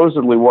a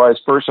supposedly wise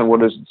person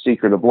what is the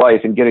secret of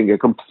life and getting a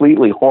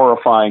completely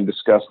horrifying,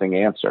 disgusting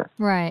answer.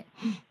 Right.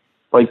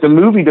 Like, the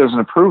movie doesn't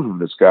approve of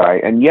this guy,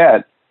 and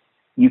yet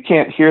you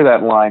can't hear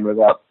that line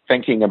without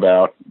thinking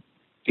about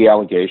the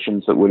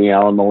allegations that Woody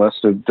Allen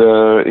molested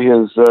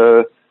his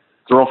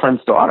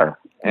girlfriend's daughter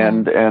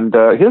and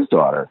his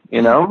daughter,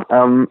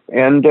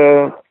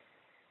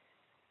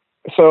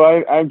 so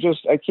I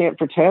can't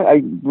pretend.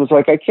 I was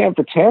like, I can't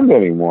pretend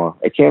anymore.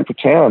 I can't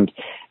pretend.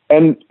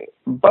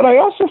 But I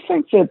also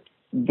think that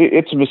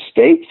it's a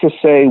mistake to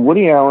say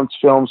Woody Allen's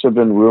films have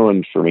been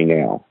ruined for me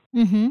now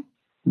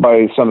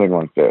by something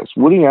like this.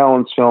 Woody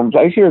Allen's films,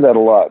 I hear that a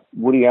lot.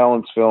 Woody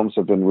Allen's films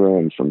have been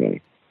ruined for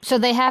me. So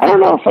they have. I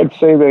don't know if I'd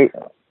say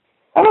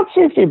I don't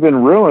say if they've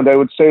been ruined. I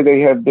would say they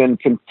have been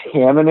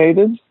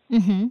contaminated.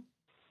 Mm-hmm.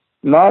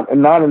 Not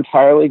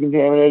entirely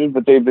contaminated,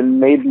 but they've been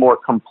made more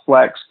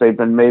complex. They've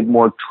been made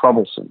more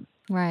troublesome.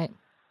 Right.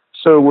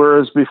 So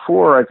whereas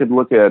before I could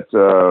look at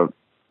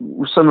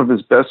some of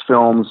his best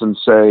films and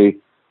say,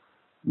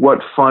 what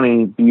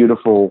funny,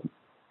 beautiful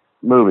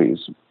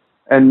movies.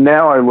 And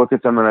now I look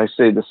at them and I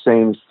say the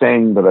same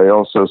thing, but I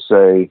also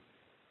say,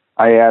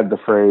 I add the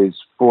phrase,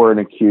 for an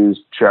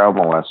accused child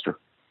molester.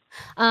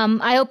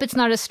 I hope it's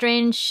not a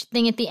strange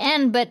thing at the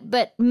end,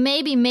 but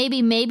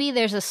maybe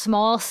there's a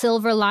small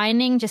silver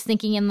lining, just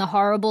thinking in the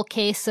horrible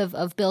case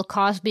of Bill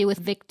Cosby with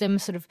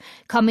victims sort of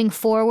coming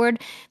forward,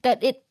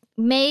 that it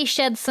may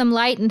shed some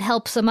light and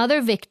help some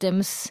other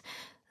victims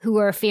who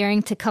are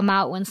fearing to come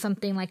out when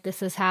something like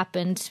this has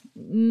happened.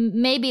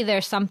 Maybe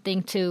there's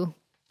something to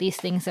these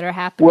things that are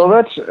happening.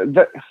 Well,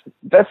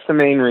 that's the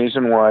main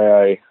reason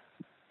why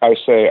I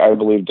say I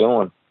believe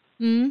Dylan.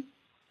 Mm-hmm.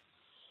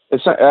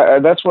 It's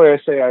that's why I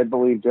say I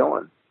believe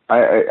Dylan.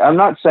 I'm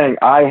not saying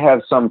I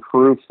have some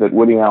proof that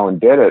Woody Allen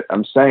did it.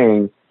 I'm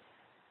saying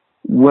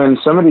when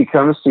somebody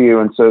comes to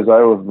you and says,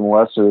 I was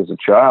molested as a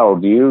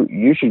child,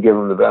 you should give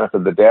them the benefit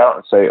of the doubt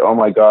and say, oh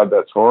my God,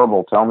 that's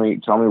horrible. Tell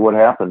me what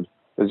happened.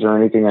 Is there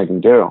anything I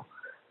can do?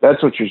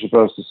 That's what you're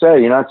supposed to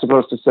say. You're not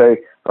supposed to say,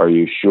 are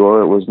you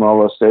sure it was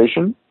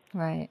molestation?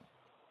 Right.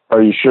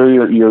 Are you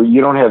sure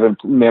you don't have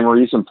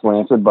memories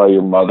implanted by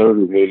your mother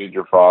who hated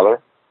your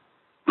father?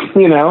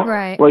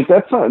 Right. Like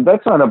that's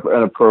not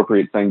an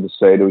appropriate thing to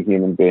say to a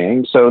human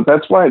being. So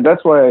that's why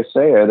I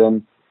say it.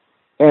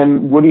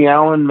 And Woody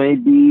Allen may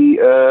be,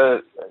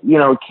 a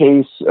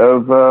case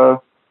of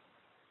a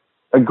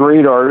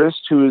great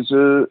artist who is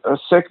a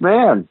sick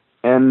man.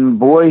 And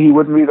boy, he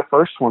wouldn't be the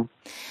first one.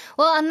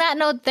 Well, on that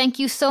note, thank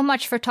you so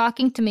much for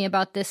talking to me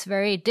about this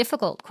very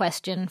difficult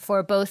question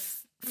for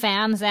both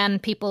fans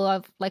and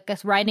people like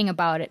us writing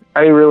about it.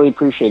 I really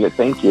appreciate it.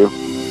 Thank you.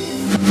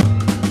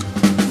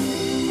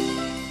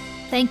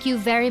 Thank you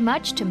very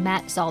much to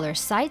Matt Zoller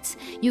Seitz.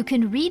 You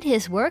can read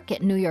his work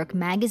at New York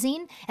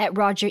Magazine, at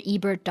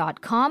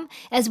rogerebert.com,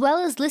 as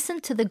well as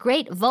listen to the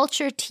great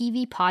Vulture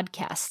TV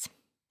podcast.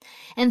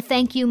 And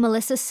thank you,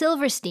 Melissa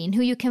Silverstein,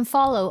 who you can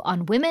follow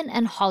on Women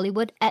and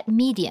Hollywood at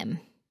Medium.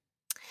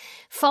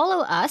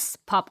 Follow us,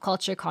 Pop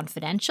Culture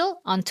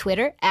Confidential, on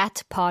Twitter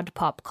at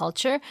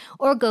PodPopCulture,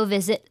 or go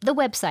visit the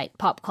website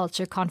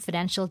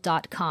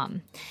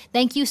popcultureconfidential.com.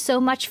 Thank you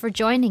so much for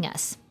joining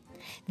us.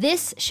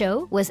 This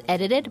show was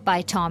edited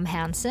by Tom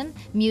Hansen,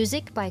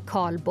 music by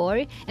Carl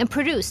Borg, and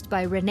produced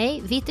by Renee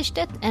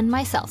Witterstedt and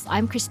myself.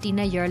 I'm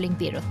Christina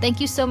Jörling-Biro.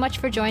 Thank you so much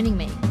for joining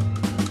me.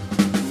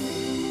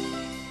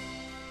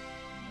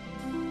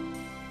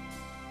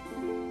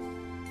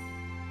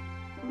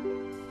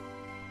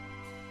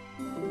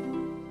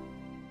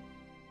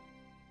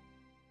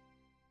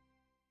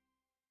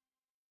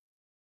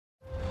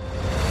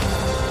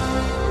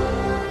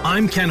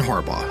 I'm Ken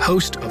Harbaugh,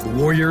 host of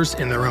Warriors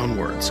in Their Own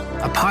Words,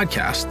 a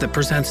podcast that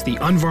presents the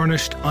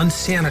unvarnished,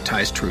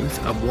 unsanitized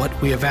truth of what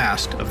we have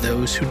asked of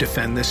those who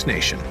defend this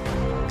nation.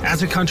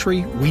 As a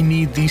country, we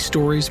need these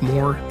stories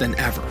more than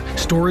ever.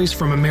 Stories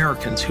from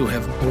Americans who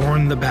have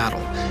borne the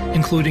battle,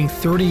 including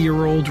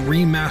 30-year-old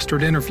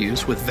remastered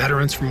interviews with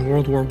veterans from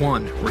World War I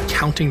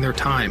recounting their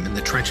time in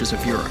the trenches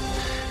of Europe,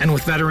 and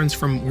with veterans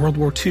from World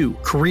War II,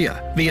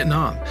 Korea,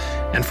 Vietnam,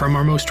 and from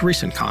our most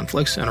recent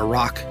conflicts in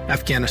Iraq,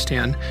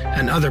 Afghanistan,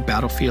 and other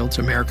battlefields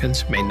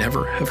Americans may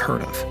never have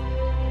heard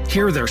of.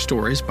 Hear their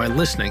stories by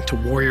listening to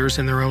Warriors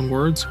in Their Own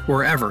Words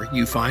wherever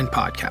you find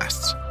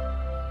podcasts.